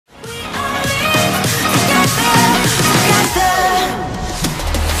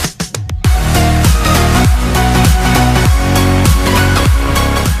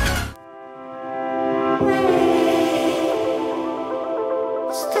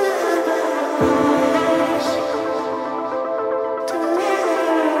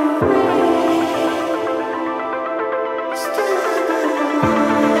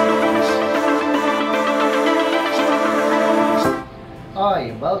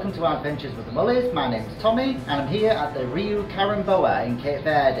welcome to Adventures with the Mullies. My name's Tommy and I'm here at the RIU Karamboa in Cape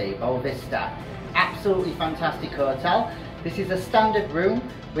Verde, Boa Vista. Absolutely fantastic hotel. This is a standard room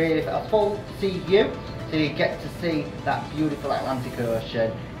with a full sea view, so you get to see that beautiful Atlantic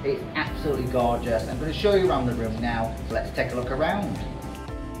Ocean. It's absolutely gorgeous. I'm going to show you around the room now, so let's take a look around.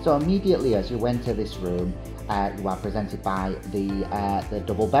 So immediately as you enter this room, you are presented by the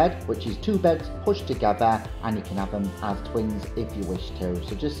double bed, which is two beds pushed together, and you can have them as twins if you wish to.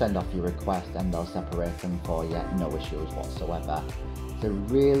 So just send off your request and they'll separate them for you, no issues whatsoever. It's a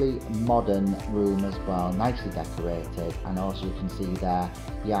really modern room as well, nicely decorated, and also you can see there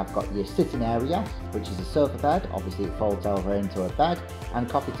you have got your sitting area, which is a sofa bed. Obviously it folds over into a bed, and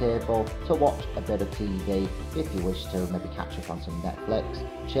coffee table to watch a bit of TV if you wish to, maybe catch up on some Netflix,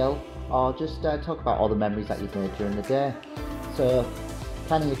 chill, or just talk about all the memories that you've made during the day. So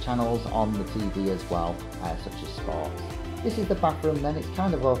plenty of channels on the TV as well, such as sports. This is the bathroom then. It's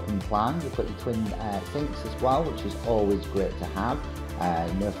kind of open plan. You've got your twin sinks as well, which is always great to have.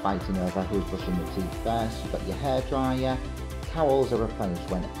 No fighting over who's brushing the teeth first. You've got your hair dryer. Towels are replenished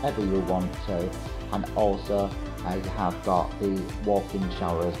whenever you want to, and also you have got the walk-in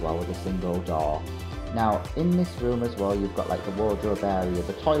shower as well with a single door. Now in this room as well, you've got like the wardrobe area,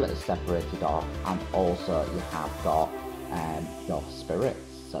 the toilet is separated off, and also you have got your spirits.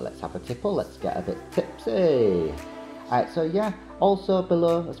 So let's have a tipple, let's get a bit tipsy. So yeah, also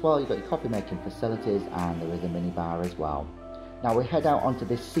below as well you've got your coffee making facilities, and there is a mini bar as well. Now we head out onto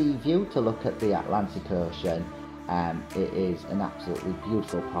this sea view to look at the Atlantic Ocean. It is an absolutely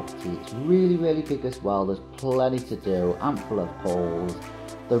beautiful property. It's really big as well. There's plenty to do, ample of pools.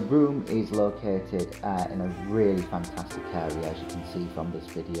 The room is located in a really fantastic area, as you can see from this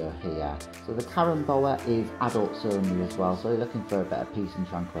video here. So the Karamboa is adults only as well, so you're looking for a bit of peace and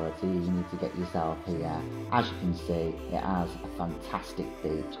tranquility, you need to get yourself here. As you can see, it has a fantastic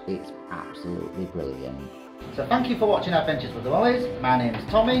beach. It's absolutely brilliant. So thank you for watching Adventures with the Mullies. My name is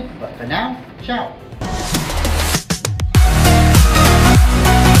Tommy, but for now, ciao.